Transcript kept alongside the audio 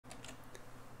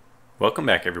Welcome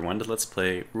back everyone to Let's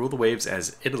Play Rule the Waves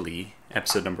as Italy,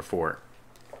 episode number 4.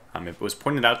 It was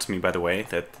pointed out to me, by the way,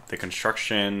 that the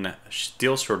construction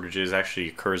steel shortages actually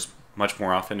occurs much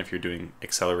more often if you're doing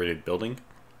accelerated building.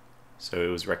 So it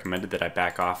was recommended that I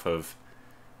back off of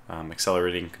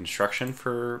accelerating construction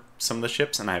for some of the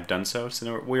ships, and I've done so.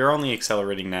 So we are only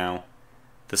accelerating now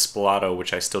the Spalato,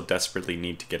 which I still desperately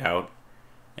need to get out,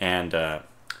 and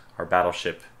our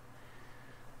battleship.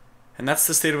 And that's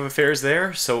the state of affairs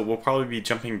there, so we'll probably be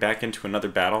jumping back into another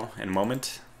battle in a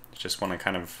moment. Just want to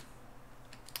kind of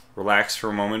relax for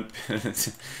a moment,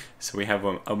 so we have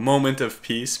a moment of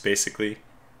peace, basically.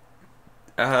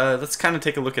 Let's kind of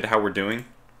take a look at how we're doing.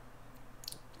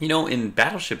 You know, in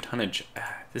battleship tonnage,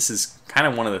 this is kind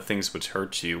of one of the things which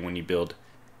hurts you when you build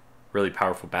really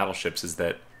powerful battleships, is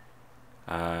that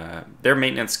their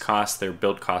maintenance cost, their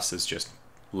build cost is just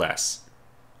less,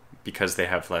 because they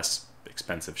have less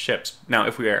expensive ships. Now,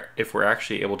 if we're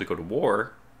actually able to go to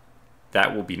war,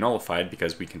 that will be nullified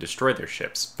because we can destroy their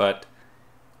ships. But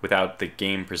without the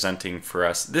game presenting for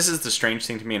us, this is the strange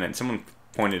thing to me, and someone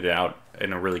pointed it out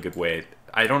in a really good way.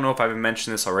 I don't know if I've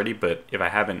mentioned this already, but if I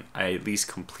haven't, I at least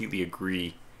completely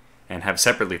agree and have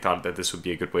separately thought that this would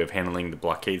be a good way of handling the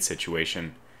blockade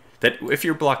situation. That if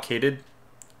you're blockaded,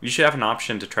 you should have an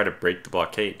option to try to break the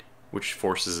blockade, which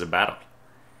forces a battle.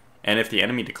 And if the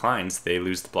enemy declines, they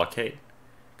lose the blockade.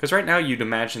 Because right now you'd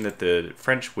imagine that the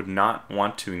French would not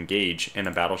want to engage in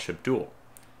a battleship duel.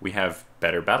 We have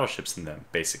better battleships than them,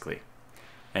 basically.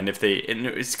 And if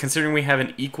it's considering we have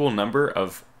an equal number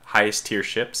of highest tier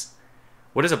ships,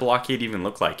 what does a blockade even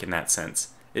look like in that sense?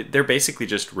 They're basically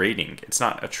just raiding. It's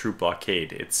not a true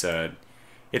blockade. It's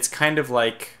kind of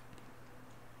like,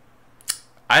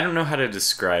 I don't know how to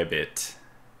describe it.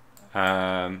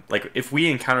 Like, if we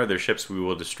encounter their ships, we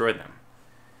will destroy them.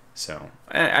 So,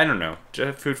 I don't know.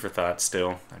 Just food for thought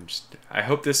still. I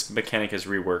hope this mechanic is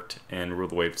reworked in Rule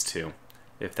the Waves 2,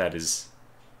 if that is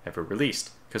ever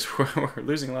released. Because we're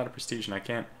losing a lot of prestige, and I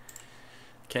can't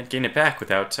gain it back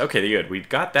without... Okay, good. We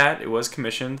got that. It was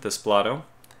commissioned, the Spalato.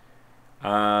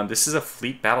 This is a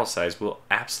fleet battle size. We'll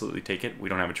absolutely take it. We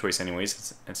don't have a choice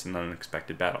anyways. It's an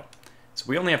unexpected battle. So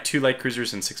we only have 2 light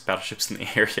cruisers and 6 battleships in the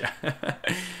area.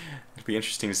 It'll be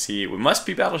interesting to see. It must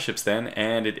be battleships then,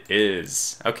 and it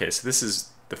is. Okay, so this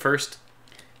is the first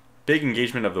big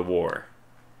engagement of the war,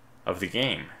 of the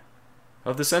game,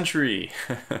 of the century.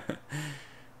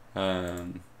 We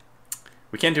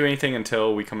can't do anything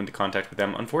until we come into contact with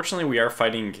them. Unfortunately, we are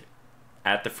fighting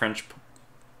at the French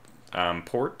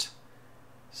port,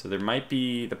 so there might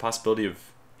be the possibility of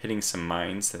hitting some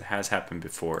mines. That has happened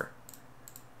before.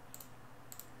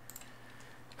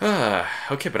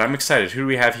 Okay, but I'm excited. Who do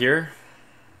we have here?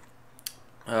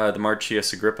 The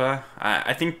Marcius Agrippa.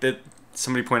 I think that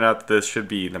somebody pointed out that this should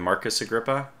be the Marcus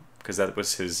Agrippa, because that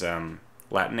was his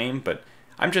Latin name, but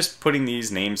I'm just putting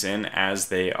these names in as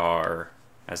they are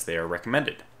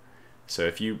recommended. So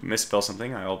if you misspell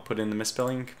something, I'll put in the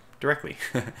misspelling directly.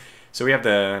 So we have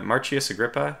the Marcius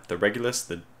Agrippa, the Regulus,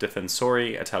 the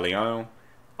Difensore Italiano,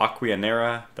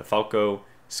 Acquianera, the Falco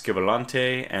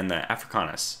Scivolante, and the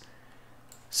Africanus.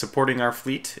 Supporting our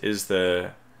fleet is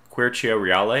the Quercia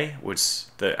Reale, which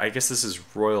I guess this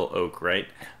is Royal Oak, right?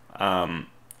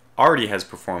 Already has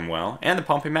performed well, and the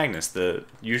Pompey Magnus, the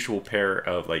usual pair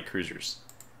of light cruisers.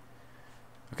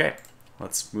 Okay,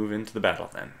 let's move into the battle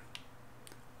then.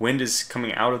 Wind is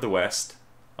coming out of the west,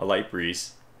 a light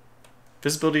breeze.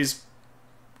 Visibility is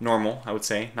normal, I would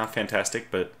say. Not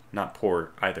fantastic, but not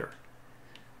poor either.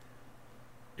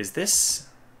 Is this...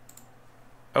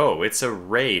 Oh, it's a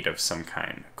raid of some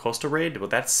kind. Coastal raid? Well,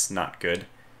 that's not good.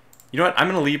 You know what? I'm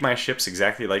going to leave my ships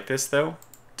exactly like this, though,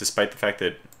 despite the fact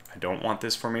that I don't want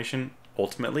this formation,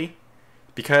 ultimately.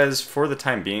 Because for the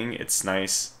time being, it's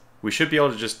nice. We should be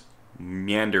able to just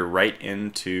meander right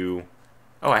into...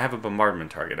 Oh, I have a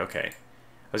bombardment target. Okay.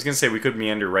 I was going to say we could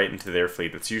meander right into their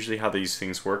fleet. That's usually how these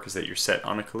things work, is that you're set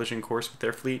on a collision course with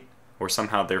their fleet, or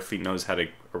somehow their fleet knows how to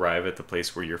arrive at the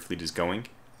place where your fleet is going.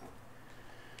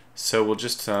 So we'll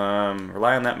just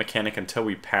rely on that mechanic until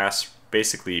we pass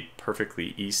basically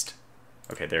perfectly east.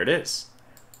 Okay, there it is.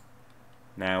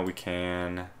 Now we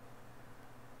can...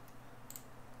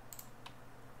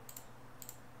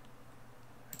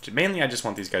 Mainly I just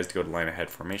want these guys to go to line ahead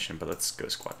formation, but let's go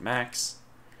squad max.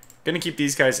 Gonna keep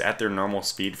these guys at their normal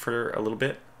speed for a little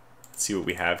bit. Let's see what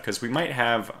we have, because we might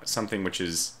have something which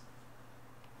is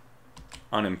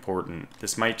unimportant.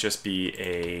 This might just be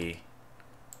a...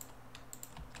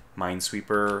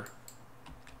 minesweeper.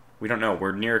 We don't know.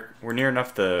 We're near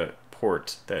enough the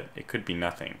port that it could be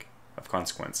nothing of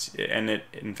consequence, and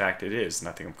in fact it is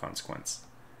nothing of consequence.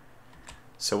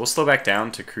 So we'll slow back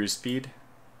down to cruise speed.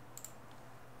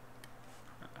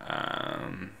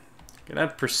 Gonna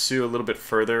pursue a little bit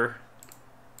further.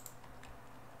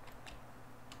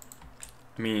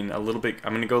 I mean, a little bit.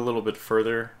 I'm gonna go a little bit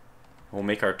further. We'll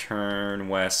make our turn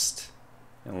west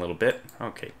in a little bit.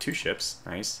 Okay, 2 ships.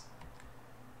 Nice.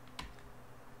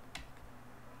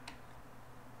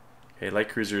 Okay, light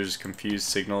cruisers confuse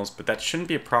signals, but that shouldn't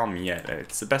be a problem yet.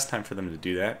 It's the best time for them to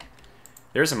do that.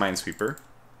 There's a minesweeper.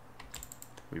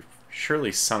 We've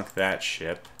surely sunk that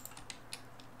ship.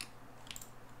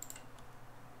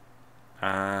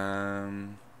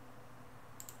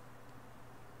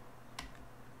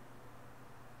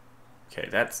 Okay,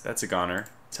 that's a goner.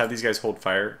 Let's have these guys hold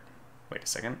fire. Wait a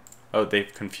second. Oh,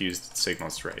 they've confused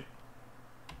signals, right.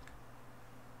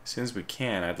 As soon as we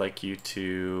can, I'd like you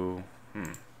to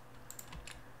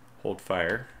hold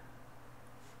fire.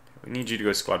 We need you to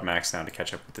go squad max now to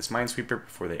catch up with this minesweeper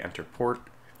before they enter port.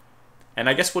 And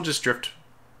I guess we'll just drift.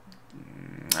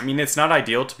 I mean, it's not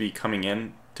ideal to be coming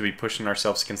in, to be pushing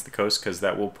ourselves against the coast, because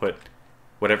that will put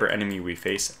whatever enemy we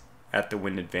face at the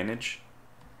wind advantage.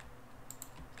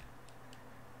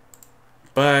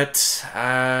 But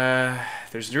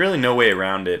there's really no way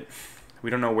around it. We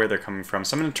don't know where they're coming from.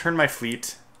 So I'm going to turn my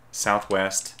fleet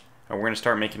southwest, and we're going to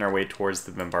start making our way towards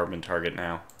the bombardment target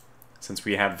now. Since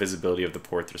we have visibility of the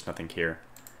port, there's nothing here,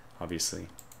 obviously.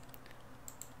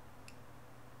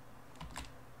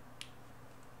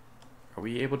 Are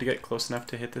we able to get close enough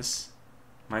to hit this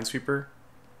minesweeper?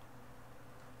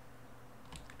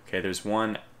 Okay, there's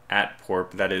one at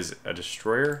port, but that is a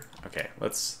destroyer. Okay,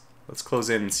 let's close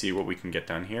in and see what we can get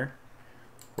done here.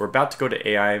 We're about to go to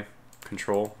AI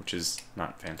control, which is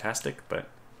not fantastic, but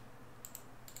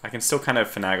I can still kind of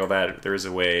finagle that. There is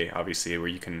a way, obviously, where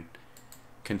you can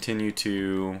continue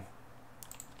to...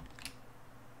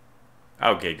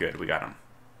 Okay, good, we got them.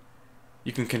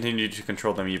 You can continue to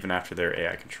control them even after their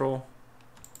AI control,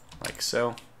 like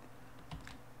so.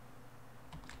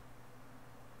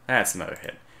 That's another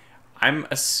hit. I'm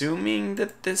assuming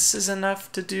that this is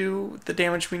enough to do the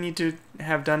damage we need to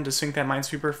have done to sink that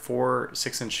minesweeper for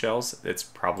 6-inch shells. It's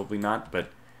probably not,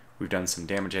 but we've done some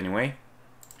damage anyway.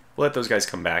 We'll let those guys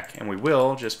come back, and we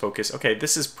will just focus. Okay,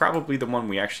 this is probably the one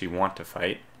we actually want to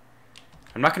fight.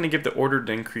 I'm not going to give the order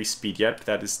to increase speed yet, but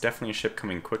that is definitely a ship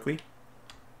coming quickly.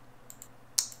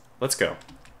 Let's go.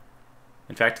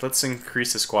 In fact, let's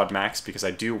increase the squad max, because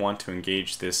I do want to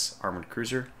engage this armored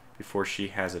cruiser before she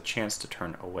has a chance to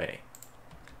turn away.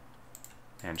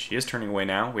 And she is turning away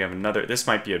now. We have another... This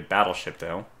might be a battleship,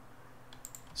 though.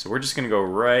 So we're just going to go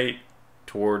right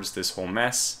towards this whole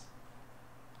mess.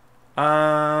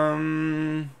 Yeah,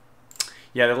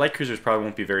 the light cruisers probably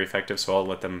won't be very effective, so I'll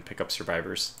let them pick up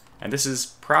survivors. And this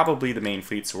is probably the main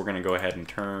fleet, so we're going to go ahead and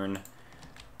turn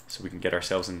so we can get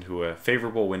ourselves into a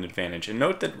favorable wind advantage. And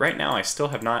note that right now I still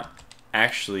have not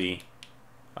actually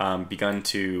begun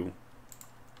to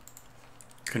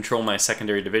control my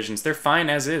secondary divisions. They're fine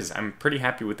as is. I'm pretty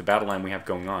happy with the battle line we have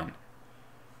going on.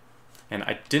 And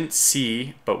I didn't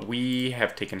see, but we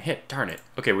have taken hit. Darn it.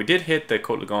 Okay, we did hit the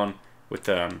Côte Lagon with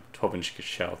the 12-inch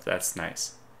shell. That's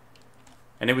nice.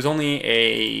 And it was only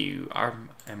a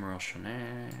Admiral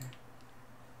Chenet.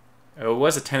 It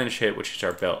was a 10-inch hit, which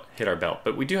hit our belt.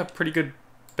 But we do have pretty good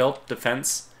belt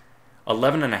defense.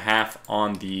 11.5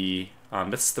 on the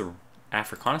that's the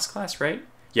Africanus class, right?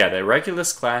 Yeah, the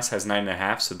Regulus class has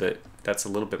 9.5, so that's a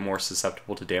little bit more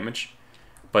susceptible to damage.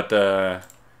 But the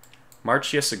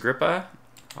Marcius Agrippa,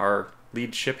 our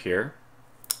lead ship here,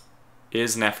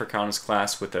 is an Africanus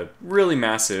class with a really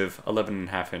massive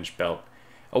 11.5-inch belt.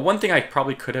 One thing I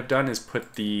probably could have done is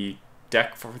put the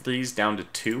deck for these down to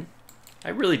 2. I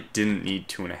really didn't need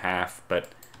 2.5, but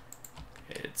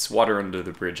it's water under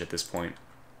the bridge at this point.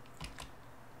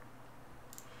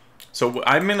 So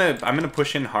I'm gonna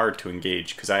push in hard to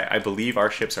engage, because I believe our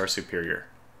ships are superior.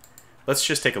 Let's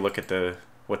just take a look at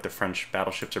what the French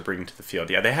battleships are bringing to the field.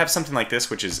 Yeah, they have something like this,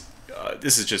 which is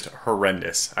this is just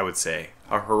horrendous. I would say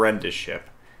a horrendous ship.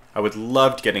 I would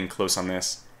love to get in close on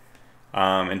this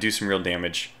and do some real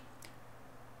damage.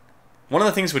 One of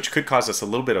the things which could cause us a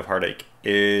little bit of heartache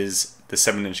is the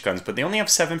 7-inch guns, but they only have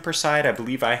 7 per side. I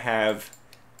believe I have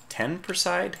 10 per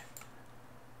side.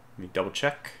 Let me double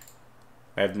check.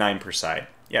 I have 9 per side.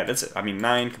 Yeah, I mean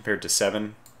 9 compared to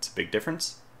 7. It's a big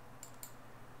difference.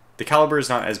 The caliber is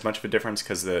not as much of a difference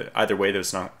because either way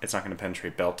it's not going to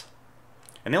penetrate belt.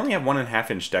 And they only have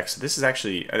 1.5-inch decks, so this is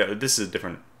actually this is a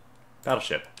different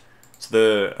battleship. So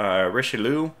the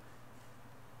Richelieu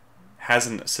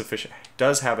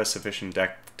does have a sufficient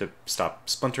deck to stop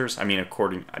splinters. I mean,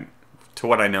 according to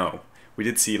what I know, we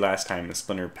did see last time the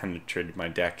splinter penetrated my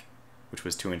deck, which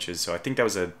was 2 inches. So I think that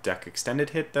was a deck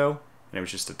extended hit though, and it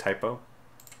was just a typo.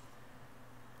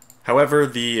 However,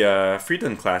 the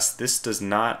Friedland class, this does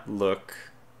not look...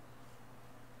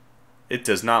 It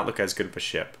does not look as good of a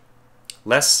ship.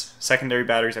 Less secondary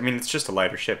batteries. I mean, it's just a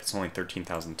lighter ship. It's only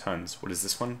 13,000 tons. What is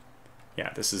this one?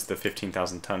 Yeah, this is the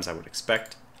 15,000 tons I would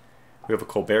expect. We have a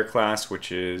Colbert class,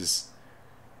 which is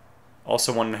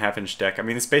also 1.5 inch deck. I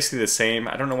mean, it's basically the same.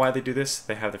 I don't know why they do this.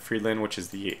 They have the Friedland, which is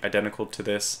the identical to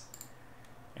this,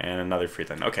 and another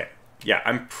Friedland. Okay, yeah,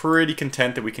 I'm pretty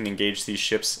content that we can engage these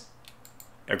ships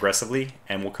aggressively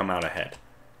and we'll come out ahead.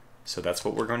 So that's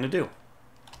what we're going to do.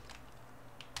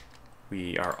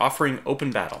 We are offering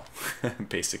open battle,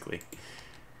 basically.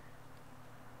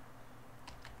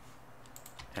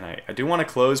 And I do want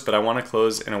to close, but I want to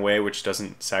close in a way which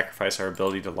doesn't sacrifice our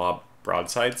ability to lob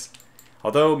broadsides.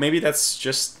 Although, maybe that's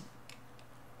just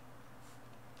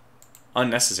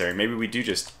unnecessary. Maybe we do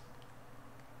just...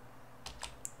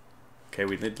 Okay,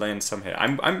 we did land some hit. I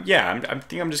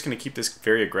think I'm just going to keep this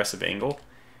very aggressive angle.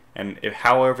 And if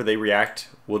however they react,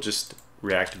 we'll just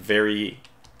react very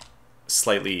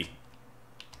slightly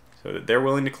so that they're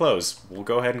willing to close. We'll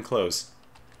go ahead and close.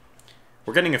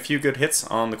 We're getting a few good hits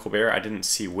on the Colbert. I didn't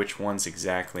see which ones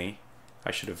exactly.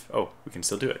 I should have... Oh, we can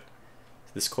still do it.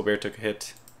 This Colbert took a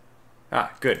hit.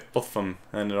 Ah, good. Both of them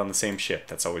landed on the same ship.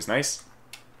 That's always nice.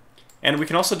 And we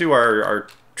can also do our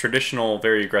traditional,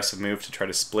 very aggressive move to try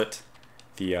to split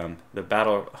the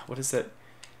battle... What is that?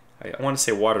 I want to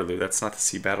say Waterloo. That's not the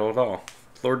sea battle at all.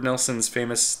 Lord Nelson's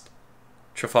famous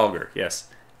Trafalgar. Yes.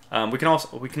 We can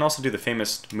also do the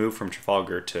famous move from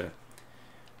Trafalgar to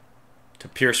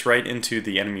pierce right into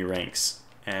the enemy ranks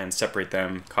and separate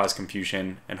them, cause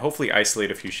confusion, and hopefully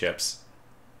isolate a few ships.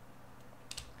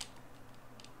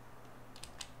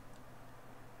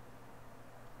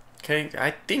 Okay,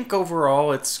 I think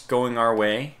overall it's going our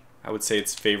way. I would say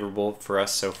it's favorable for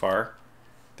us so far.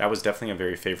 That was definitely a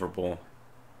very favorable...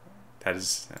 That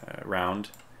is round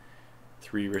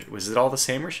 3. Was it all the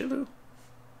same Richelieu?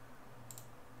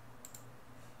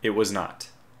 It was not.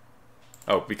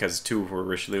 Oh, because 2 were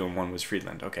Richelieu and 1 was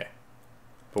Friedland. Okay.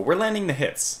 But we're landing the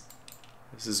hits.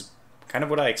 This is kind of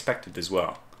what I expected as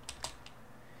well.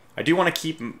 I do want to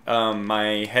keep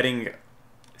my heading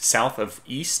south of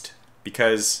east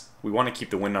because we want to keep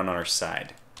the wind on our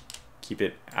side. Keep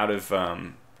it out of...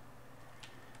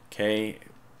 Okay.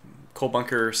 Coal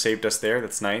bunker saved us there.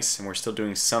 That's nice. And we're still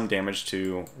doing some damage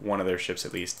to one of their ships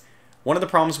at least. One of the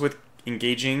problems with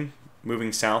engaging...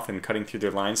 moving south and cutting through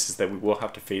their lines is that we will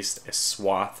have to face a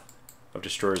swath of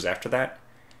destroyers after that,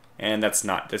 and that's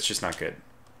just not good.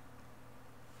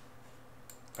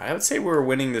 I would say we're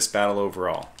winning this battle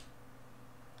overall.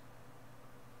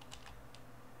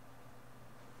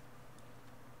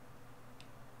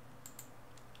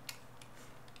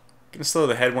 Gonna slow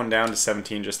the head one down to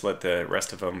 17, just let the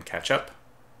rest of them catch up.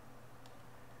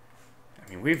 I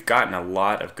mean, we've gotten a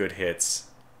lot of good hits.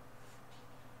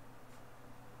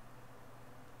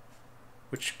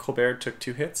 Which Colbert took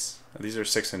 2 hits? Oh, these are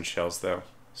 6-inch shells, though,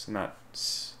 so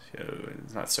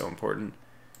it's not so important.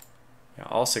 Yeah,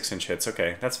 all 6-inch hits.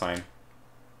 Okay, that's fine.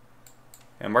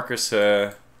 And Marcus,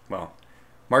 well,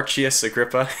 Marcius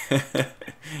Agrippa,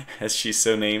 as she's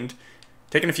so named,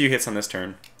 taking a few hits on this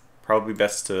turn. Probably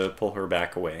best to pull her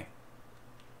back away.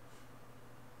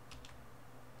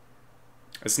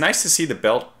 It's nice to see the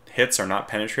belt hits are not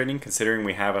penetrating, considering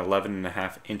we have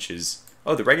 11.5 inches.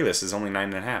 Oh, the Regulus is only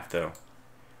 9.5, though.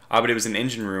 Ah, but it was an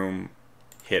engine room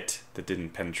hit that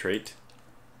didn't penetrate.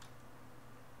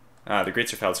 Ah, the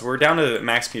grates are fouled. So we're down to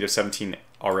max speed of 17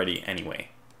 already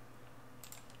anyway.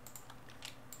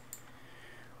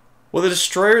 Well, the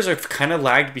destroyers are kind of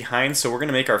lagged behind, so we're going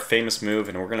to make our famous move,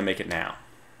 and we're going to make it now.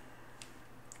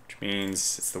 Which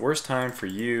means it's the worst time for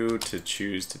you to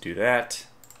choose to do that.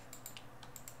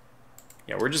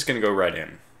 Yeah, we're just going to go right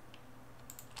in.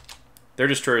 Their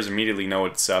destroyers immediately know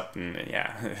what's up, and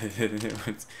yeah,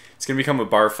 it's going to become a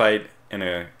bar fight in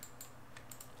a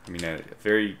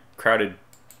very crowded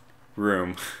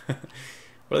room.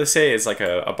 What do they say? It's like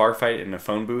a bar fight in a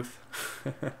phone booth.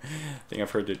 I think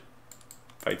I've heard the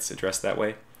fights addressed that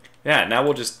way. Yeah, now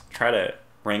we'll just try to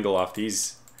wrangle off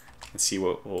these and see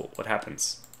what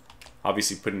happens.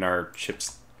 Obviously putting our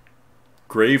ships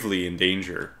gravely in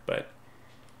danger, but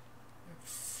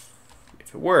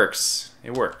if it works,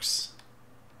 it works.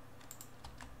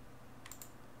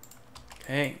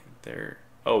 Okay, there.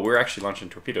 Oh, we're actually launching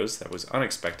torpedoes. That was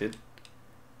unexpected.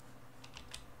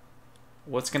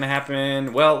 What's going to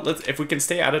happen? Well, if we can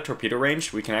stay out of torpedo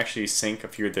range, we can actually sink a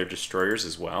few of their destroyers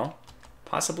as well.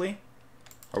 Possibly.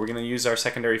 Are we going to use our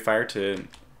secondary fire to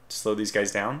slow these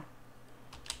guys down?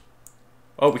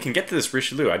 Oh, we can get to this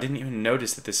Richelieu. I didn't even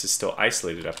notice that this is still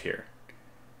isolated up here.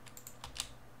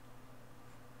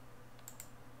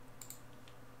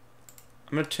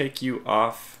 I'm going to take you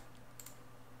off.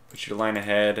 Put you to line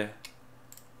ahead.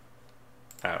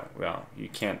 Oh, well, you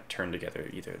can't turn together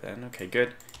either then. Okay,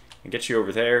 good. And get you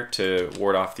over there to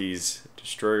ward off these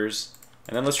destroyers.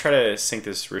 And then let's try to sink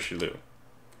this Richelieu.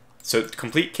 So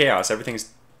complete chaos. Everything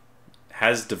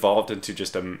has devolved into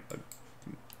just a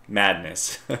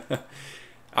madness.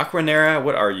 Aquanera,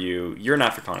 what are you? You're an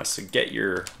Africanus, so get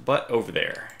your butt over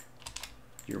there.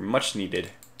 You're much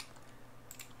needed.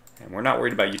 And we're not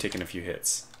worried about you taking a few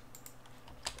hits.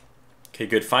 Okay,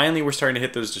 good. Finally, we're starting to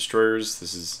hit those destroyers.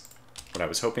 This is what I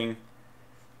was hoping.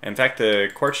 In fact, the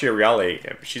Quartia Reale,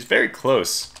 she's very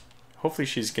close. Hopefully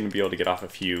she's going to be able to get off a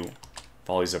few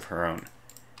volleys of her own.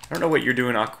 I don't know what you're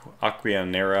doing,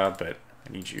 Aquanera, but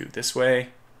I need you this way.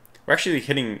 We're actually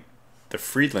hitting the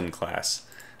Friedland class,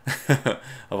 of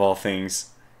all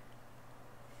things.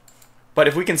 But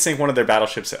if we can sink one of their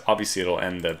battleships, obviously it'll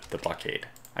end the blockade.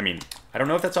 I mean, I don't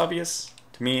know if that's obvious.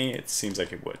 To me, it seems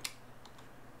like it would.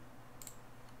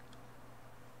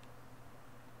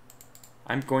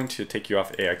 I'm going to take you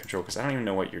off AI control because I don't even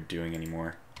know what you're doing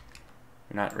anymore.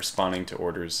 You're not responding to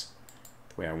orders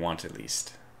the way I want, at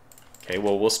least. Okay,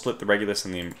 well, we'll split the Regulus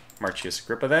and the Marcius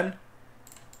Agrippa then.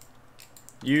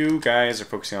 You guys are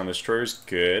focusing on destroyers.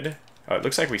 Good. Oh, it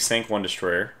looks like we sank one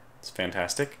destroyer. It's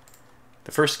fantastic.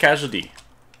 The first casualty.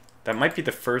 That might be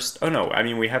the first... Oh, no. I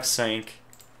mean, we have sunk,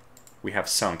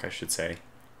 I should say,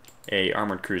 a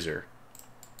armored cruiser.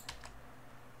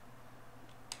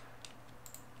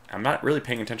 I'm not really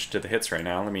paying attention to the hits right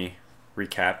now. Let me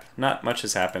recap. Not much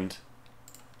has happened.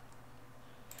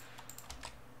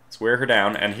 Let's wear her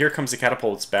down. And here comes the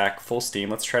catapults back, full steam.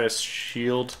 Let's try to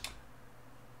shield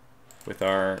with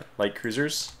our light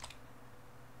cruisers.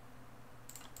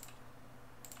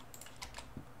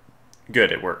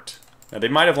 Good, it worked. Now, they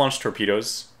might have launched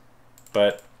torpedoes,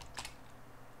 but...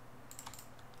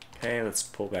 Okay, let's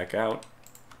pull back out.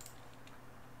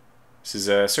 This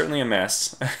is certainly a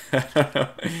mess.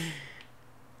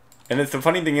 And the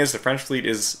funny thing is, the French fleet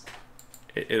is...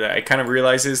 It kind of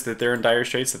realizes that they're in dire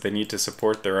straits, that they need to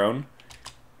support their own.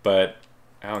 But,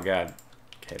 oh god.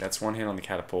 Okay, that's one hit on the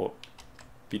catapult.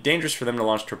 Be dangerous for them to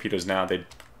launch torpedoes now. They'd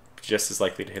be just as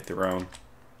likely to hit their own.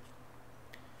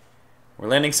 We're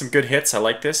landing some good hits. I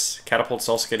like this. Catapult's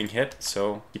also getting hit,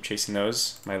 so keep chasing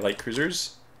those. My light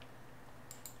cruisers.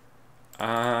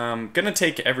 I'm gonna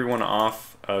take everyone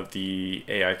off of the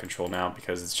AI control now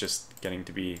because it's just getting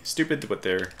to be stupid what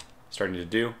they're starting to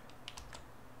do.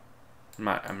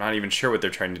 I'm not even sure what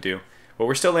they're trying to do. But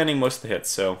we're still landing most of the hits,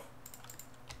 so...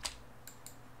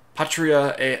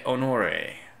 Patria e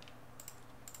Onore.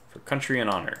 For country and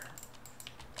honor.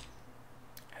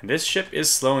 And this ship is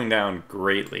slowing down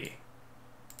greatly.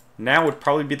 Now would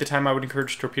probably be the time I would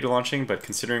encourage torpedo launching, but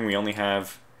considering we only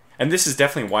have... And this is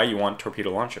definitely why you want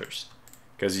torpedo launchers.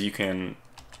 Because you can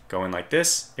go in like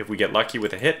this. If we get lucky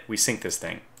with a hit, we sink this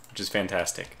thing, which is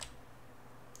fantastic.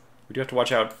 We do have to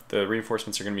watch out. The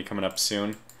reinforcements are going to be coming up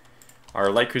soon. Our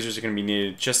light cruisers are going to be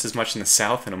needed just as much in the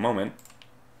south in a moment.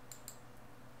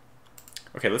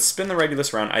 Okay, let's spin the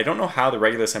Regulus around. I don't know how the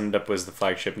Regulus ended up as the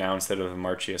flagship now instead of the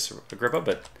Marcius Agrippa,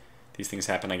 but these things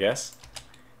happen, I guess.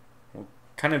 We'll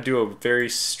kind of do a very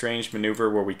strange maneuver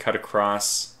where we cut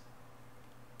across.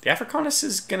 The Africanus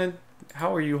is going to...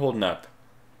 How are you holding up?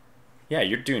 Yeah,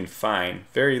 you're doing fine.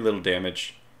 Very little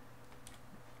damage.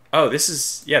 Oh, this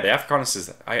is... Yeah, the Africanus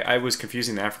is... I was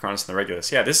confusing the Africanus and the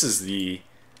Regulus. Yeah, this is the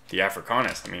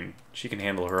Africanus. I mean, she can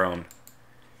handle her own.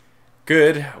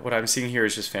 Good. What I'm seeing here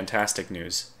is just fantastic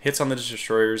news. Hits on the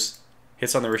destroyers.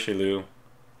 Hits on the Richelieu.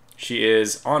 She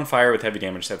is on fire with heavy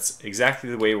damage. That's exactly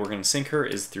the way we're going to sink her,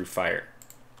 is through fire.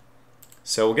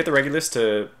 So we'll get the Regulus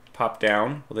to pop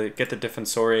down. We'll get the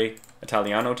Difensore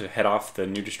Italiano to head off the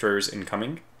new destroyers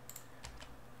incoming.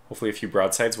 Hopefully a few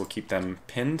broadsides will keep them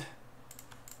pinned.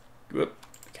 Whoop.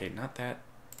 Okay, not that.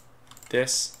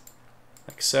 This.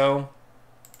 Like so.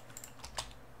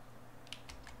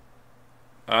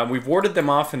 We've warded them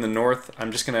off in the north. I'm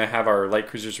just going to have our light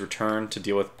cruisers return to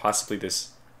deal with possibly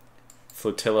this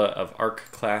flotilla of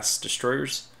Ark-class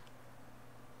destroyers.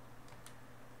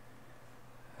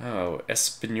 Oh,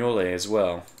 Espagnole as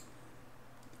well.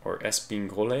 Or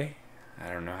Espingole. I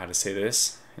don't know how to say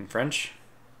this in French.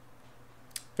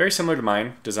 Very similar to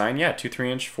mine. Design, yeah, 2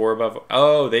 3-inch, 4 above...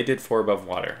 Oh, they did 4 above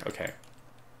water. Okay.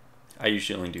 I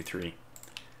usually only do 3.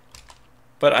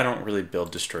 But I don't really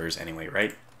build destroyers anyway,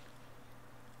 right?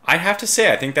 I have to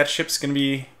say, I think that ship's going to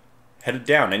be headed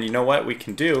down. And you know what we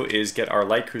can do is get our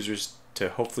light cruisers to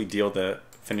hopefully deal the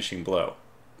finishing blow.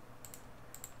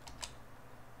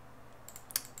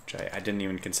 Which I didn't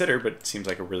even consider, but it seems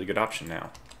like a really good option now.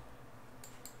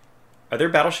 Are there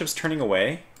battleships turning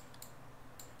away?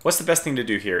 What's the best thing to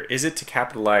do here? Is it to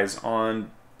capitalize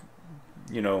on,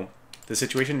 you know, the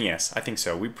situation? Yes, I think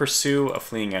so. We pursue a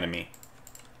fleeing enemy.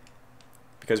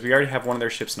 Because we already have one of their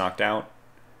ships knocked out.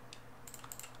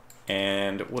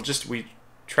 And we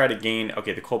try to gain...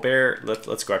 Okay, the Colbert,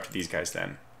 let's go after these guys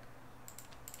then.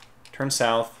 Turn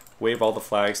south, wave all the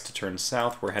flags to turn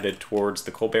south. We're headed towards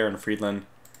the Colbert and Friedland.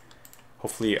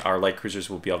 Hopefully our light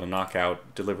cruisers will be able to knock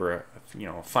out, deliver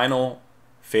a final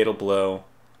fatal blow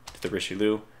to the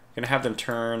Richelieu. Gonna have them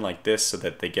turn like this so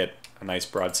that they get a nice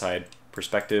broadside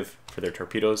perspective for their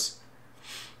torpedoes.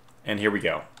 And here we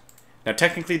go. Now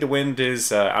technically the wind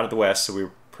is out of the west, so we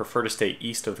prefer to stay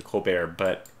east of the Colbert,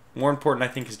 but more important I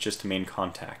think is just to main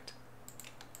contact.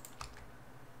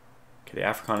 Okay, the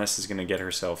Africanus is gonna get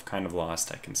herself kind of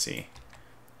lost, I can see.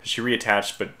 She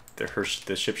reattached, but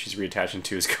the ship she's reattaching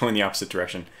to is going the opposite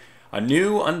direction. A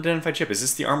new unidentified ship. Is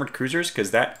this the armored cruisers?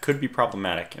 Because that could be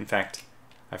problematic. In fact,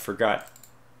 I forgot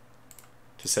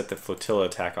to set the flotilla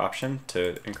attack option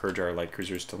to encourage our light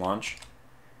cruisers to launch.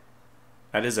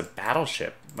 That is a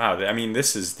battleship. Wow, I mean,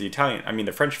 this is the Italian... I mean,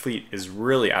 the French fleet is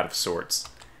really out of sorts.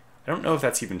 I don't know if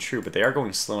that's even true, but they are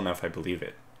going slow enough, I believe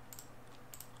it.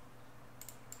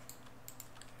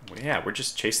 Well, yeah, we're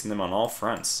just chasing them on all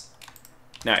fronts.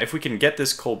 Now, if we can get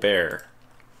this Colbert...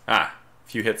 a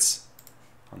few hits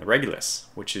on the Regulus,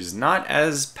 which is not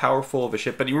as powerful of a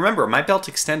ship. But you remember, my belt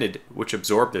extended, which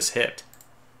absorbed this hit,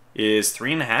 is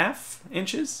 3.5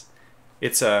 inches.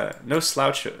 It's no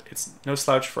slouch. It's no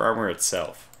slouch for armor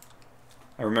itself.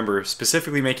 I remember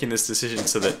specifically making this decision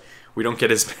so that we don't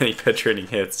get as many penetrating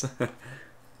hits.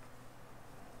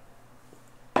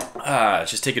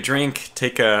 Just take a drink,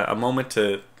 take a moment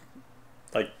to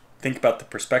think about the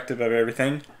perspective of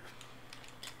everything.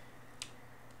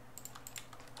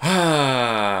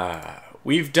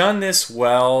 We've done this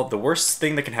well. The worst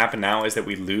thing that can happen now is that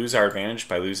we lose our advantage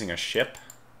by losing a ship.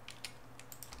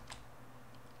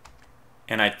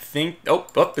 And I think... Oh,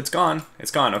 it's gone. It's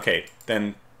gone. Okay,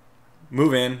 then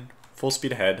move in. Full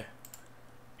speed ahead.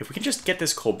 If we can just get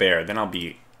this Colbert, then I'll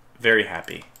be very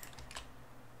happy.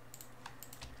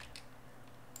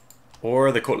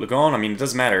 Or the Côte Lagon. I mean, it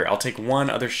doesn't matter. I'll take one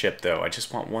other ship, though. I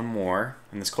just want one more.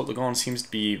 And this Côte Lagon seems to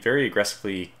be very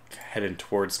aggressively headed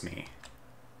towards me.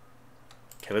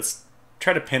 Okay, let's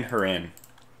try to pin her in.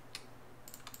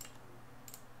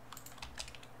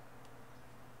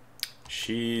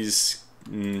 She's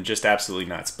just absolutely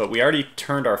nuts. But we already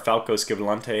turned our Falco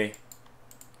Scivolante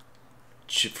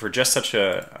for just such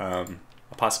a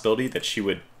possibility that she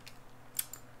would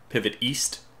pivot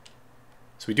east.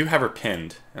 So we do have her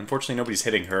pinned. Unfortunately, nobody's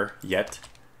hitting her yet.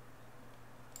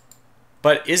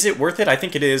 But is it worth it? I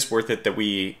think it is worth it that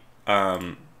we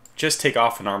just take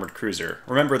off an armored cruiser.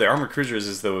 Remember, the armored cruisers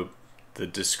is the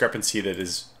discrepancy that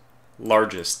is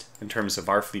largest in terms of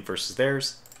our fleet versus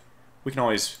theirs. We can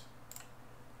always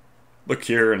look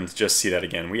here and just see that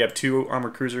again. We have 2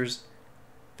 armored cruisers.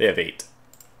 They have 8.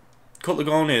 Côte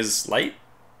Lagon is light?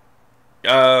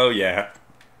 Oh, yeah.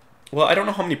 Well, I don't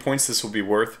know how many points this will be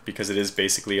worth because it is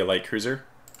basically a light cruiser.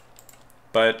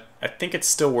 But I think it's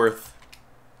still worth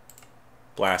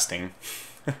blasting.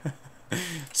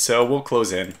 So we'll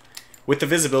close in. With the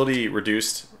visibility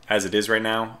reduced as it is right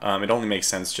now, it only makes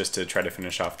sense just to try to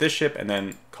finish off this ship and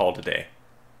then call it a day.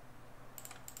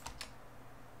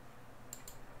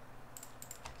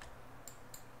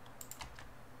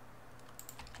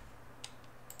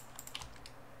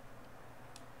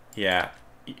 Yeah.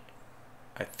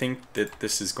 I think that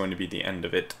this is going to be the end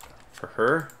of it for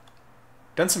her.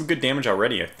 Done some good damage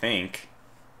already, I think.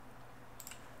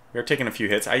 We are taking a few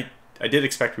hits. I did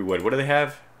expect we would. What do they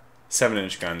have?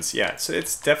 7-inch guns. Yeah, so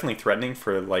it's definitely threatening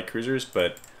for light cruisers,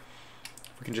 but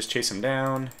if we can just chase them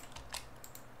down.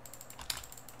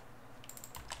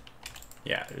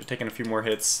 Yeah, they're taking a few more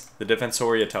hits. The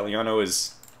Difensore Italiano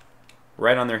is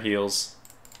right on their heels.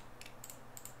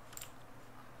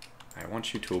 I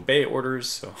want you to obey orders,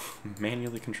 so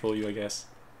manually control you, I guess.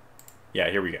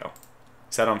 Yeah, here we go.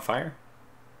 Is that on fire?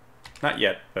 Not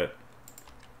yet, but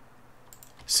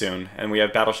soon. And we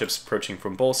have battleships approaching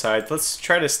from both sides. Let's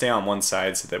try to stay on one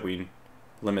side so that we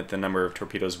limit the number of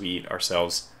torpedoes we eat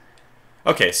ourselves.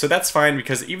 Okay, so that's fine,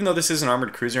 because even though this is an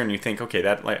armored cruiser and you think, okay,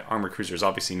 that armored cruiser is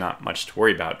obviously not much to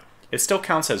worry about, it still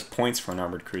counts as points for an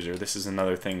armored cruiser. This is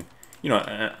another thing, you know,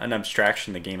 an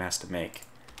abstraction the game has to make.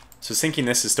 So sinking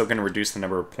this is still going to reduce the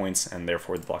number of points and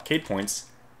therefore the blockade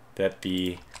points that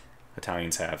the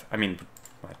Italians have. I mean,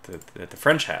 that the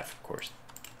French have, of course.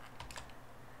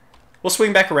 We'll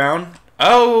swing back around.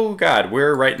 Oh god,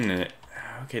 we're right in it.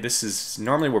 Okay, this is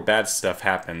normally where bad stuff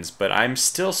happens, but I'm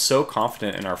still so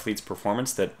confident in our fleet's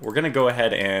performance that we're going to go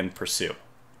ahead and pursue.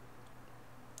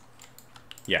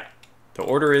 Yeah. The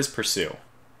order is pursue.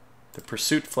 The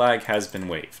pursuit flag has been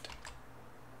waved.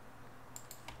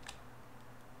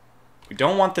 We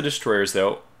don't want the destroyers,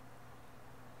 though.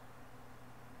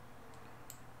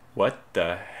 What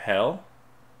the hell?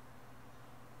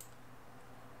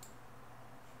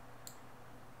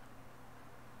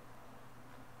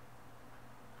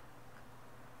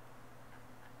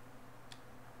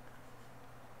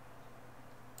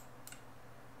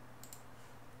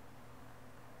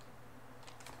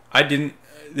 I didn't...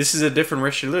 This is a different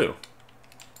Richelieu.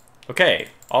 Okay,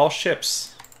 all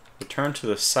ships return to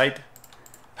the site,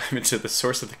 to the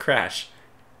source of the crash.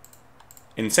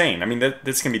 Insane. I mean,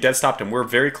 this can be dead stopped, and we're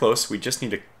very close. We just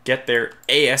need to get there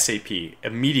ASAP,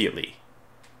 immediately.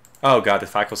 Oh god, the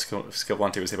Falco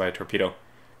Scavolante was hit by a torpedo.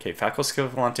 Okay, Falco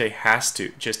Scavolante has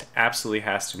to, just absolutely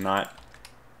has to not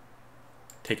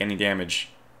take any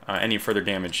damage, any further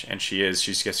damage, and she is.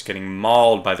 She's just getting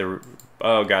mauled by the...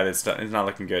 Oh god, it's not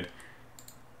looking good.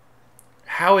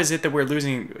 How is it that we're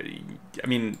losing... I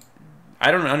mean,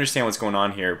 I don't understand what's going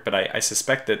on here, but I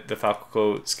suspect that the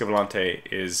Falco Scavolante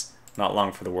is not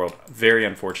long for the world, very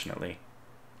unfortunately.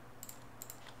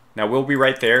 Now, we'll be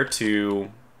right there to...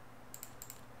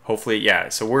 Hopefully, yeah,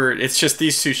 so it's just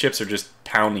these two ships are just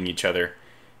pounding each other,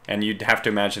 and you'd have to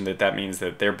imagine that that means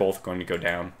that they're both going to go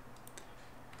down.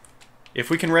 If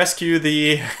we can rescue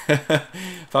the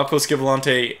Falco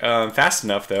Scavolante fast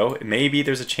enough, though, maybe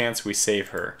there's a chance we save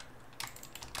her.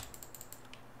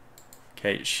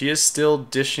 Okay, she is still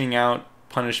dishing out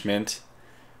punishment.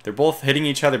 They're both hitting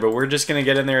each other, but we're just going to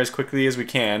get in there as quickly as we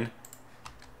can.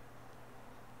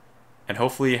 And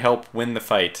hopefully help win the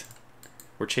fight.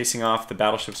 We're chasing off the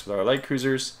battleships with our light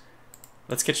cruisers.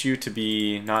 Let's get you to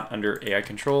be not under AI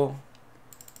control.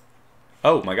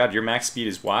 Oh my god, your max speed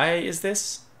is... Why is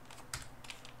this?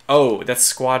 Oh, that's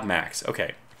squad max.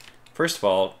 Okay. First of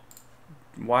all,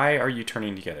 why are you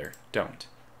turning together? Don't.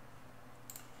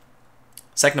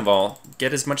 Second of all,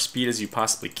 get as much speed as you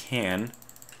possibly can.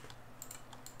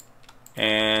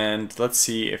 And let's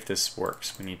see if this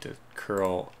works. We need to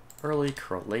curl early,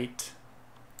 curl late.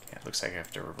 Okay, it looks like I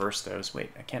have to reverse those.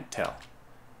 Wait, I can't tell.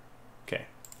 Okay,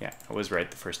 yeah, I was right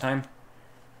the first time.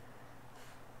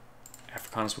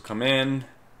 Afrikaners will come in.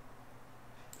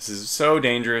 This is so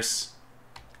dangerous.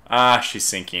 Ah, she's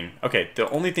sinking. Okay, the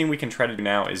only thing we can try to do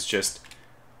now is just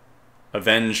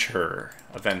avenge her.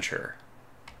 Avenge her.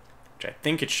 Which I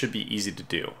think it should be easy to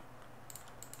do.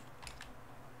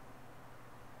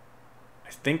 I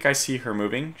think I see her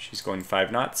moving. She's going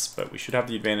 5 knots, but we should have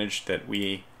the advantage that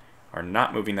we are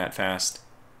not moving that fast.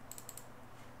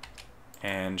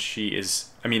 And she is...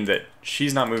 I mean, that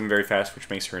she's not moving very fast, which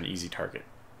makes her an easy target.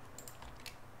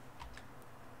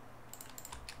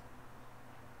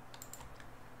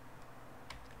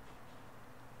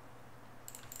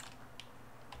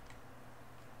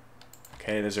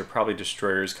 Okay, those are probably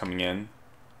destroyers coming in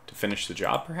to finish the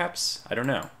job, perhaps? I don't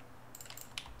know.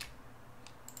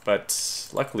 But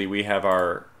luckily we have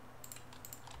our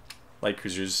light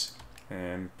cruisers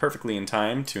perfectly in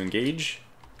time to engage.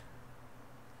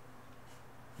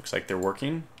 Looks like they're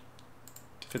working.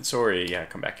 Defensori, yeah,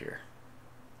 come back here.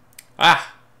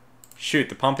 Ah! Shoot,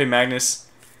 the Pompey Magnus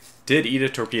did eat a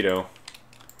torpedo.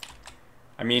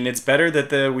 I mean, it's better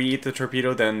that we eat the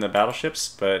torpedo than the battleships,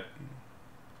 but...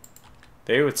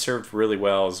 They would serve really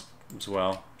well as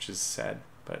well, which is sad.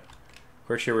 But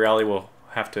Cortia Reale will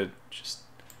have to just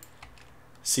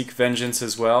seek vengeance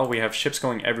as well. We have ships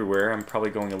going everywhere. I'm probably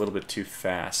going a little bit too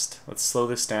fast. Let's slow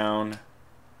this down.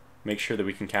 Make sure that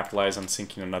we can capitalize on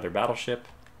sinking another battleship.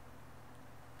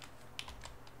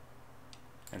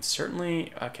 And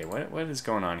certainly... Okay, what is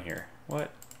going on here?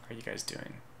 What are you guys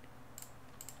doing?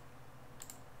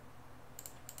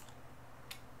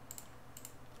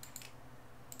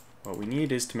 What we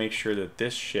need is to make sure that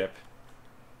this ship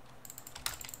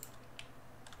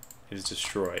is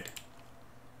destroyed.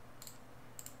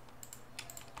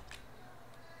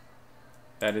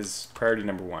 That is priority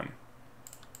number 1.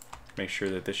 Make sure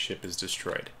that this ship is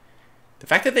destroyed. The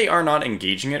fact that they are not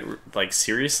engaging it, like,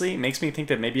 seriously, makes me think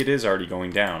that maybe it is already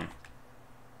going down.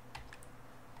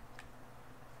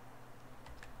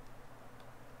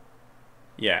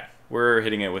 Yeah, we're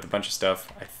hitting it with a bunch of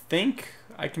stuff. I think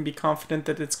I can be confident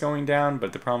that it's going down,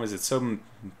 but the problem is it's so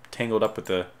tangled up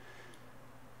with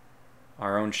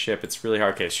our own ship. It's really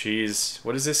hard. Okay, she's...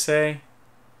 What does this say?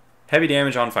 Heavy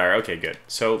damage on fire. Okay, good.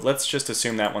 So let's just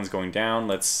assume that one's going down.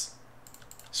 Let's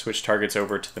switch targets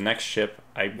over to the next ship.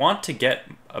 I want to get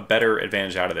a better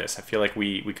advantage out of this. I feel like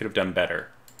we could have done better.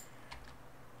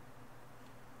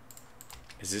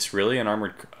 Is this really an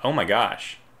armored... Oh my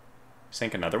gosh.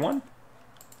 Sank another one?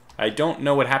 I don't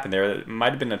know what happened there. It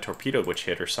might have been a torpedo which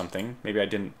hit or something. Maybe I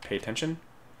didn't pay attention.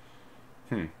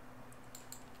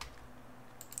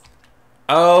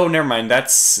 Oh, never mind.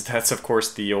 That's of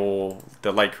course the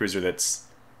light cruiser that's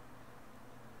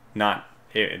not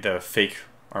the fake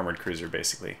armored cruiser,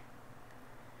 basically.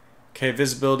 Okay,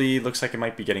 visibility looks like it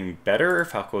might be getting better.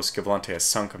 Falco Scavolante has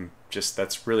sunk.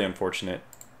 That's really unfortunate.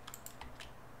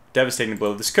 Devastating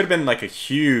blow. This could have been like a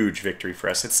huge victory for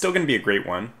us. It's still going to be a great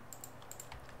one.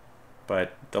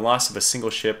 But the loss of a single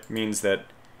ship means that...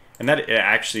 And that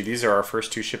actually, these are our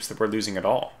first 2 ships that we're losing at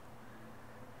all.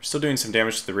 We're still doing some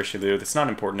damage to the Richelieu. That's not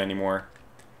important anymore.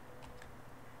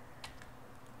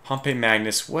 Pompey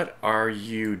Magnus, what are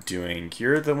you doing?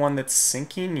 You're the one that's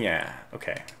sinking? Yeah.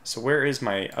 Okay. So where is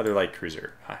my other light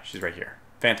cruiser? Ah, she's right here.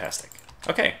 Fantastic.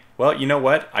 Okay. Well, you know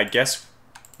what? I guess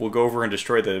we'll go over and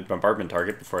destroy the bombardment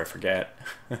target before I forget.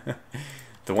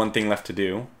 The one thing left to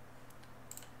do.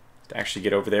 To actually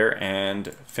get over there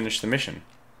and finish the mission.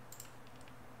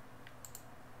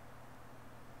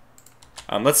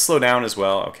 Let's slow down as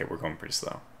well. Okay, we're going pretty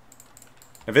slow.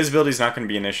 Now, visibility is not going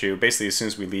to be an issue. Basically, as soon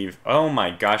as we leave... Oh my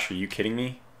gosh, are you kidding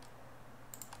me?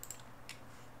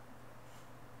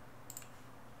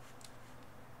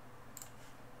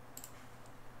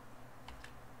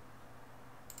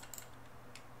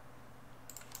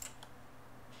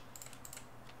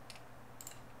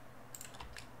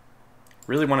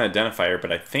 Really want to identify her,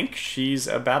 but I think she's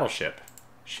a battleship.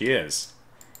 She is.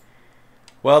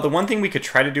 Well, the one thing we could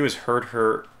try to do is herd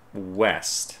her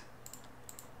west.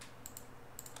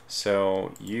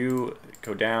 So you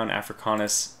go down.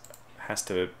 Africanus has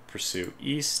to pursue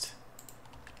east.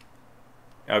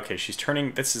 Okay, she's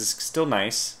turning. This is still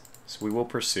nice, so we will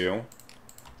pursue.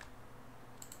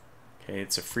 Okay,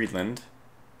 it's a Friedland.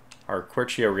 Our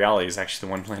Quercia Reale is actually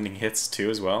the one landing hits too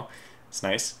as well. It's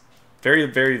nice. Very,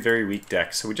 very, very weak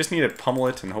deck. So we just need to pummel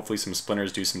it and hopefully some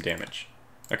splinters do some damage.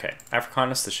 Okay,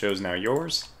 Africanus, the show is now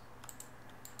yours.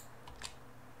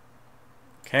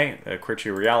 Okay, the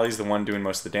Quercia Reale is the one doing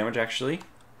most of the damage actually.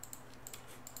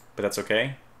 But that's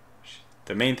okay.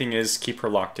 The main thing is keep her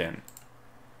locked in.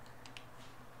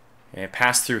 Okay,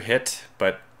 pass through hit,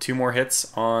 but 2 more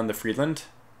hits on the Friedland.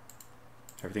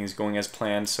 Everything's going as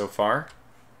planned so far.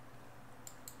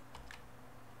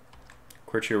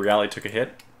 Quercia Reale took a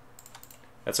hit.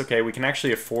 That's okay. We can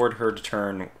actually afford her to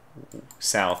turn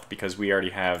south because we already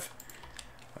have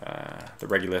the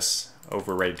Regulus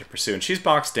over ready to pursue. And she's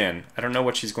boxed in. I don't know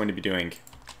what she's going to be doing.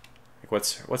 Like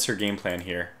what's her game plan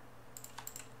here?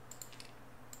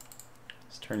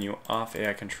 Let's turn you off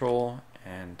AI control,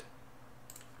 and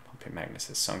Pompey Magnus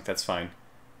is sunk. That's fine.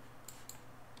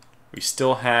 We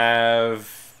still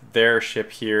have their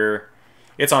ship here.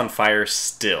 It's on fire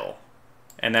still.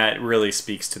 And that really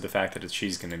speaks to the fact that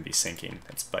she's going to be sinking.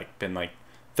 It's been like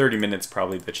 30 minutes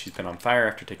probably that she's been on fire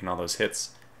after taking all those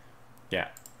hits. Yeah.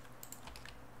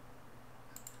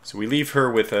 So we leave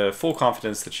her with a full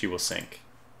confidence that she will sink.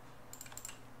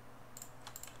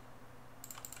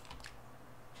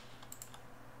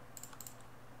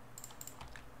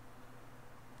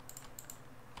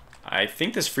 I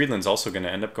think this Friedland's also going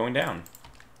to end up going down.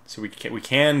 So we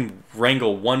can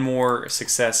wrangle one more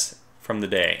success from the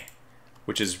day,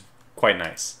 which is quite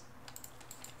nice.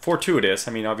 Fortuitous.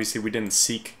 I mean, obviously we didn't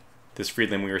seek this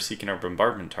Friedland, we were seeking our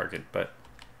bombardment target, but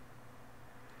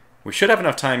we should have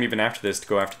enough time even after this to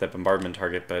go after that bombardment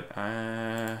target, but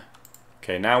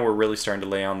okay, now we're really starting to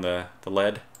lay on the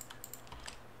lead.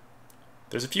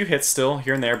 There's a few hits still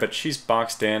here and there, but she's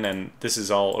boxed in, and this is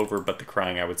all over but the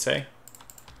crying, I would say.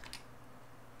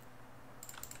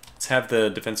 Let's have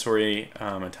the Difensori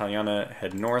Italiana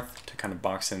head north to kind of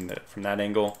box in from that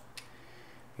angle.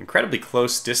 Incredibly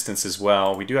close distance as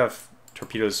well. We do have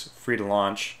torpedoes free to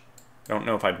launch. I don't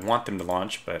know if I'd want them to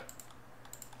launch, but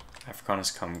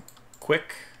Africanus come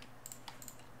quick.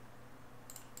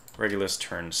 Regulus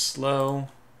turns slow.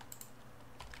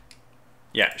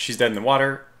 Yeah, she's dead in the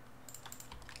water.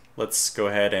 Let's go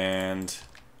ahead and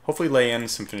hopefully lay in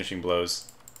some finishing blows.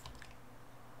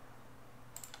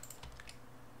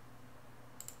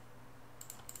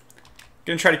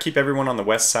 Gonna try to keep everyone on the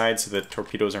west side so that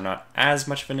torpedoes are not as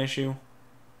much of an issue.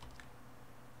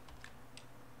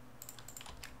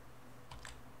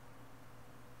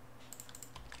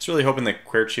 I was really hoping that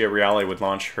Quercia Reale would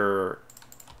launch her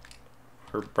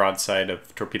broadside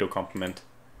of torpedo complement.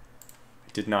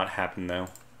 It did not happen though.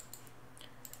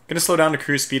 Gonna slow down to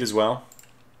cruise speed as well.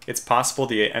 It's possible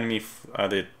the enemy,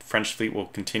 the French fleet will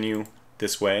continue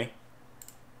this way.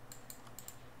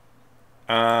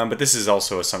 But this is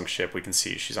also a sunk ship. We can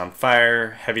see she's on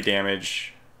fire, heavy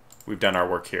damage. We've done our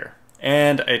work here.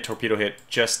 And a torpedo hit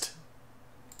just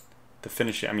the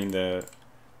finish, I mean the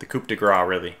the coup de grace,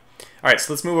 really. Alright,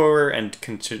 so let's move over and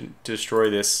continue to destroy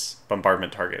this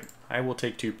bombardment target. I will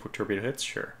take 2 torpedo hits,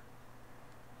 sure.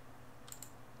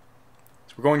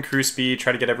 So we're going cruise speed,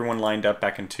 try to get everyone lined up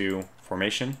back into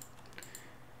formation.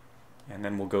 And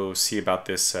then we'll go see about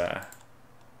this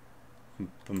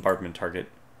bombardment target.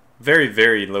 Very,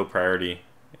 very low priority,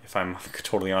 if I'm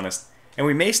totally honest. And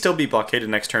we may still be blockaded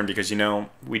next turn because, you know,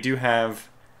 we do have...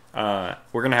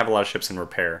 we're going to have a lot of ships in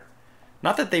repair.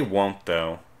 Not that they won't,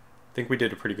 though. I think we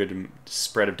did a pretty good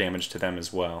spread of damage to them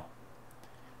as well.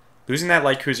 Losing that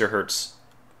light cruiser hurts.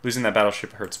 Losing that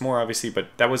battleship hurts more, obviously, but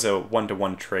that was a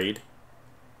 1-to-1 trade.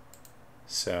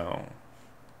 So...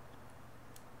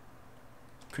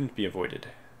 couldn't be avoided.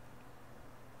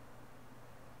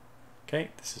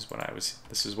 Okay, this is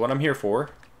what I'm here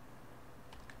for.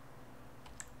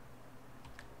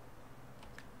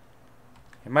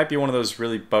 It might be one of those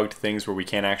really bugged things where we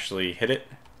can't actually hit it.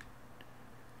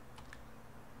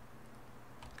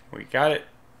 We got it.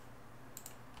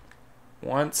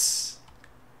 Once,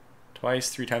 twice,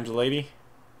 3 times a lady.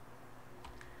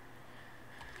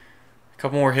 A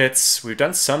couple more hits. We've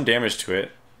done some damage to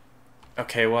it.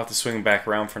 Okay, we'll have to swing back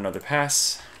around for another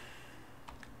pass.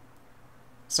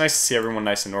 It's nice to see everyone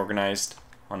nice and organized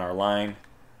on our line.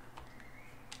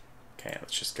 Okay,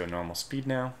 let's just go normal speed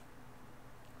now.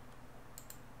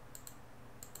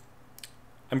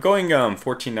 I'm going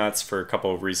 14 knots for a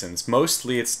couple of reasons.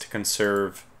 Mostly it's to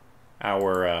conserve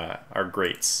our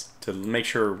grates, to make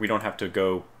sure we don't have to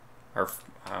go,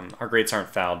 our grates aren't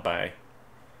fouled by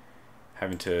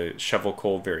having to shovel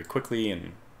coal very quickly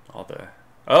and all the...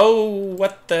 Oh,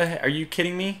 what the... Are you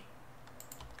kidding me?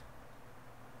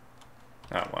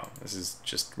 Oh, well, this is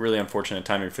just really unfortunate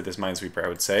timing for this minesweeper, I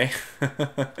would say.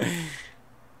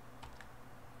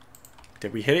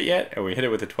 Did we hit it yet? Oh, we hit it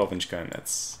with a 12-inch gun.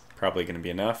 That's probably going to be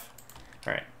enough.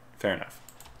 All right, fair enough.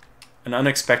 An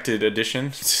unexpected addition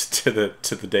to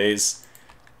the day's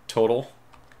total.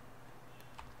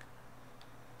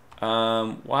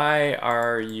 Why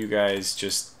are you guys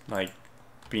just like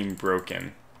being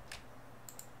broken?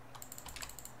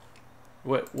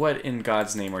 What in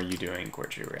God's name are you doing,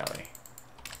 Regia?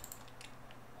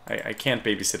 I can't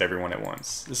babysit everyone at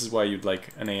once. This is why you'd like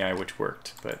an AI which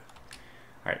worked, but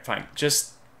alright, fine.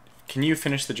 Just can you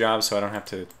finish the job so I don't have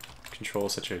to control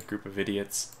such a group of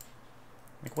idiots?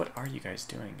 Like, what are you guys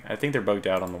doing? I think they're bugged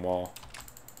out on the wall.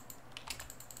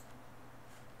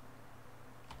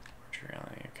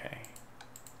 Really? Okay.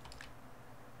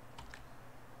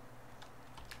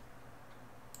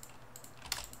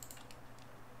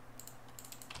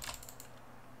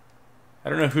 I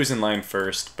don't know who's in line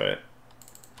first, but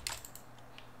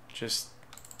just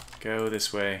go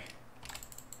this way.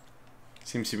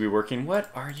 Seems to be working. What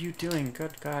are you doing?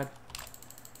 Good God.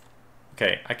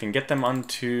 Okay, I can get them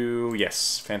onto...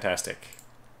 Yes, fantastic.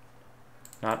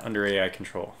 Not under AI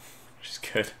control, which is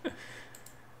good.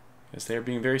 Because they're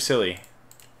being very silly.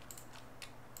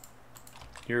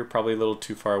 You're probably a little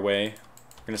too far away.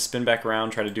 We're going to spin back around,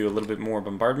 try to do a little bit more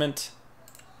bombardment.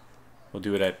 We'll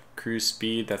do it at cruise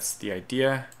speed, that's the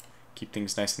idea. Keep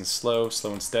things nice and slow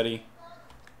and steady.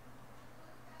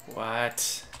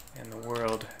 What in the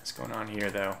world is going on here,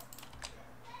 though?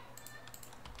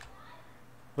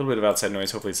 A little bit of outside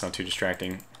noise, hopefully it's not too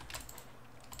distracting.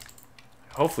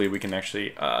 Hopefully we can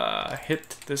actually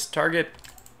hit this target.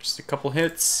 Just a couple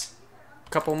hits. A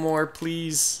couple more,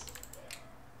 please.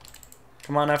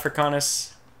 Come on,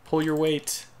 Africanus. Pull your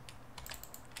weight.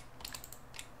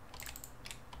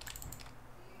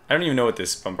 I don't even know what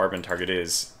this bombardment target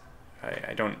is.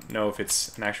 I don't know if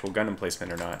it's an actual gun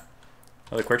emplacement or not.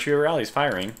 Oh, the Patria is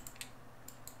firing.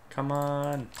 Come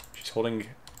on. She's holding...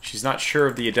 She's not sure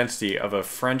of the identity of a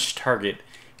French target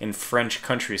in French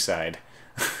countryside.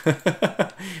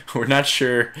 We're not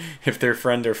sure if they're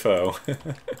friend or foe.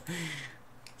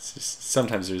 It's just,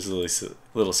 sometimes there's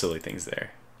little silly things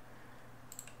there.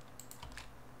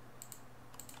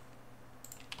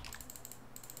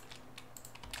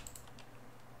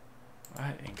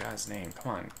 What in God's name?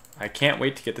 Come on. I can't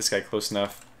wait to get this guy close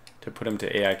enough to put him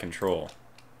to AI control.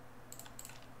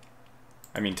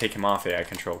 I mean, take him off AI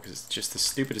control, because it's just the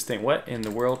stupidest thing. What in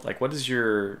the world? Like, what is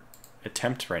your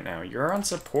attempt right now? You're on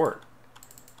support.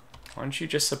 Why don't you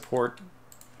just support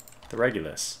the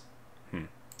Regulus?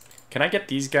 Can I get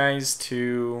these guys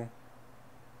to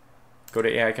go to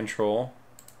AI control?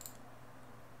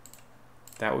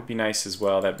 That would be nice as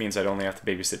well. That means I'd only have to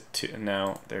babysit two.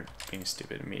 No, they're being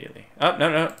stupid immediately. Oh, no,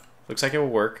 no. Looks like it will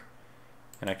work.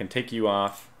 And I can take you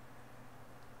off.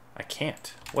 I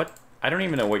can't. What? I don't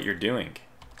even know what you're doing.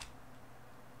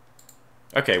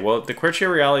 Okay, well, the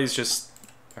Patria is just...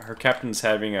 Her captain's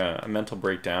having a mental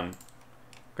breakdown.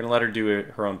 I'm We're going to let her do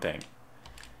her own thing.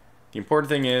 The important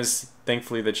thing is,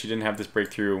 thankfully, that she didn't have this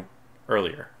breakthrough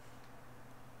earlier.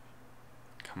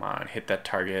 Come on, hit that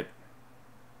target.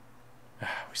 We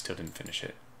still didn't finish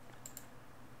it.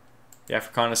 The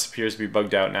Africanus appears to be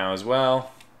bugged out now as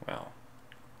well. Well,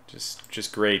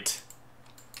 just great.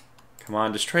 Come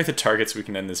on, destroy the target so we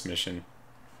can end this mission.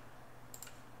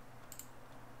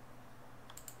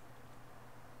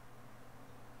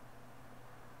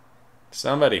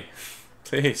 Somebody,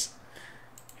 please,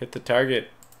 hit the target.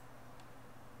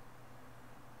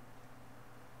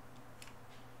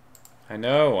 I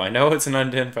know it's an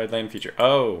unidentified land feature.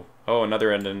 Oh,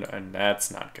 another end, and that's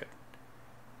not good.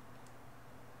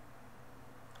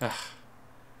 Ugh.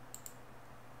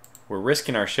 We're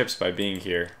risking our ships by being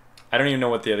here. I don't even know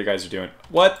what the other guys are doing.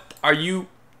 What? Are you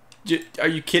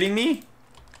kidding me?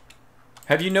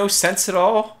 Have you no sense at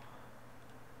all?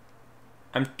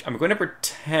 I'm going to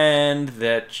pretend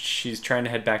that she's trying to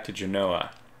head back to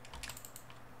Genoa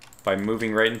by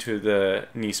moving right into the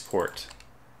Nice port.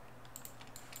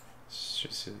 It's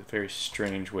just a very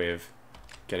strange way of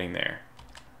getting there.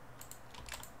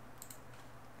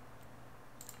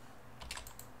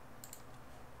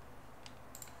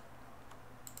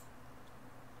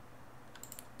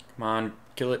 Come on,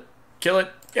 kill it. Kill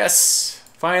it. Yes!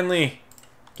 Finally!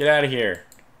 Get out of here.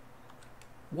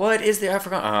 What is the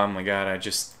African? Oh my god,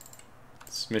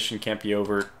 this mission can't be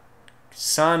over.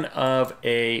 Son of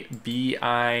a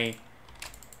bitch.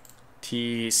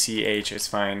 It's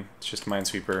fine. It's just a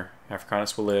minesweeper.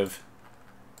 Africanus will live.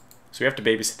 So we have to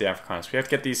babysit the Africanus. We have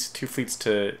to get these two fleets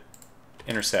to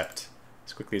intercept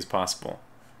as quickly as possible.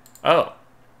 Oh!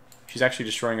 She's actually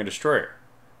destroying a destroyer.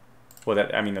 Well,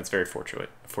 that's very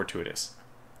fortuitous.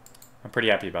 I'm pretty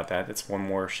happy about that. That's one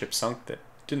more ship sunk that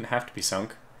didn't have to be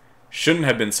sunk. Shouldn't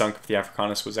have been sunk if the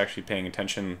Africanus was actually paying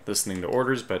attention, listening to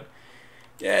orders, but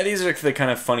yeah, these are the kind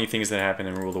of funny things that happen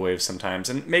in Rule the Waves sometimes,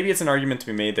 and maybe it's an argument to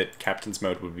be made that Captain's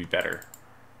Mode would be better.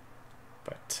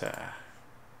 But,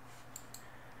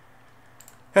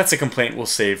 that's a complaint we'll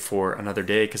save for another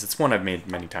day, because it's one I've made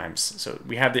many times. So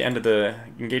we have the end of the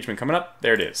engagement coming up.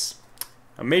 There it is.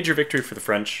 A major victory for the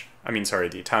French.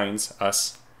 The Italians,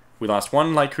 us. We lost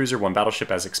 1 light cruiser, 1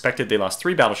 battleship as expected. They lost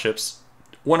 3 battleships,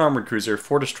 1 armored cruiser,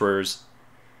 4 destroyers,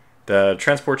 the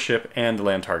transport ship, and the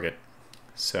land target.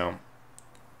 So,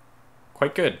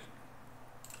 quite good.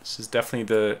 This is definitely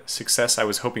the success I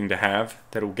was hoping to have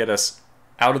that will get us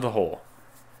out of the hole.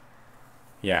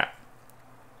 Yeah.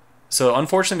 So,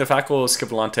 unfortunately, the Facolo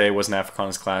Scivolante was an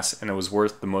Africanus class, and it was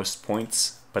worth the most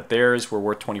points, but theirs were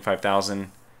worth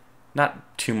 25,000.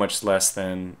 Not too much less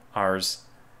than ours.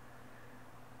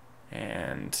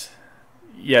 And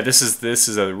yeah, this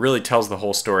really tells the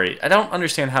whole story. I don't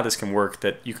understand how this can work,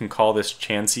 that you can call this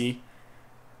Chansey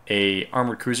a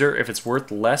armored cruiser if it's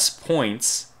worth less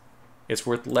points. It's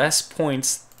worth less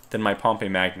points than my Pompey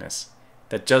Magnus.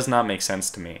 That does not make sense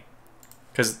to me.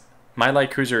 Because my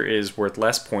light cruiser is worth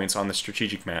less points on the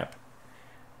strategic map.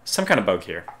 Some kind of bug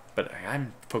here. But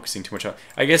I'm focusing too much on...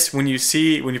 I guess when you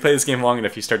play this game long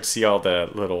enough, you start to see all the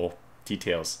little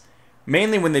details.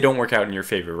 Mainly when they don't work out in your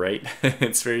favor, right?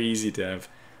 It's very easy to have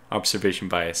observation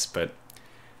bias. So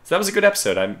that was a good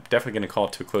episode. I'm definitely going to call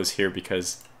it to a close here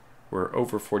because we're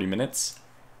over 40 minutes.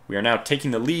 We are now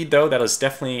taking the lead, though. That is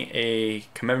definitely a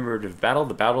commemorative battle.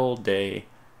 The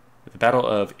Battle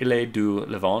of Île du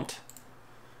Levant.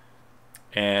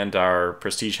 And our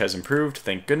prestige has improved,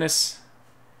 thank goodness.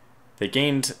 They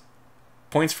gained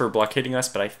points for blockading us,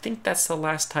 but I think that's the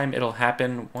last time it'll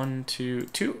happen.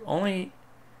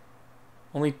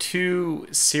 Only 2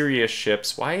 serious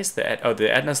ships. Why is the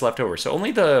Etna's left over? So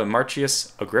only the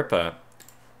Marcius Agrippa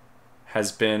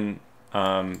has been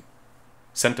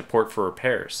sent to port for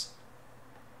repairs,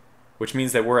 which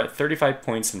means that we're at 35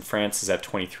 points and France is at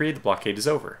 23. The blockade is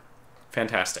over.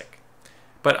 Fantastic.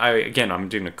 But I'm going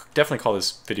to definitely call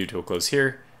this video to a close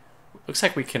here. Looks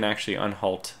like we can actually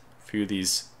unhalt a few of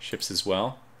these ships as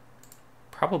well.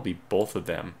 Probably both of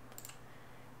them.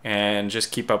 And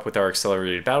just keep up with our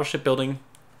accelerated battleship building.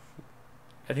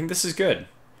 I think this is good.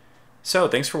 So,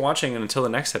 thanks for watching, and until the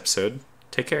next episode,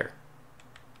 take care.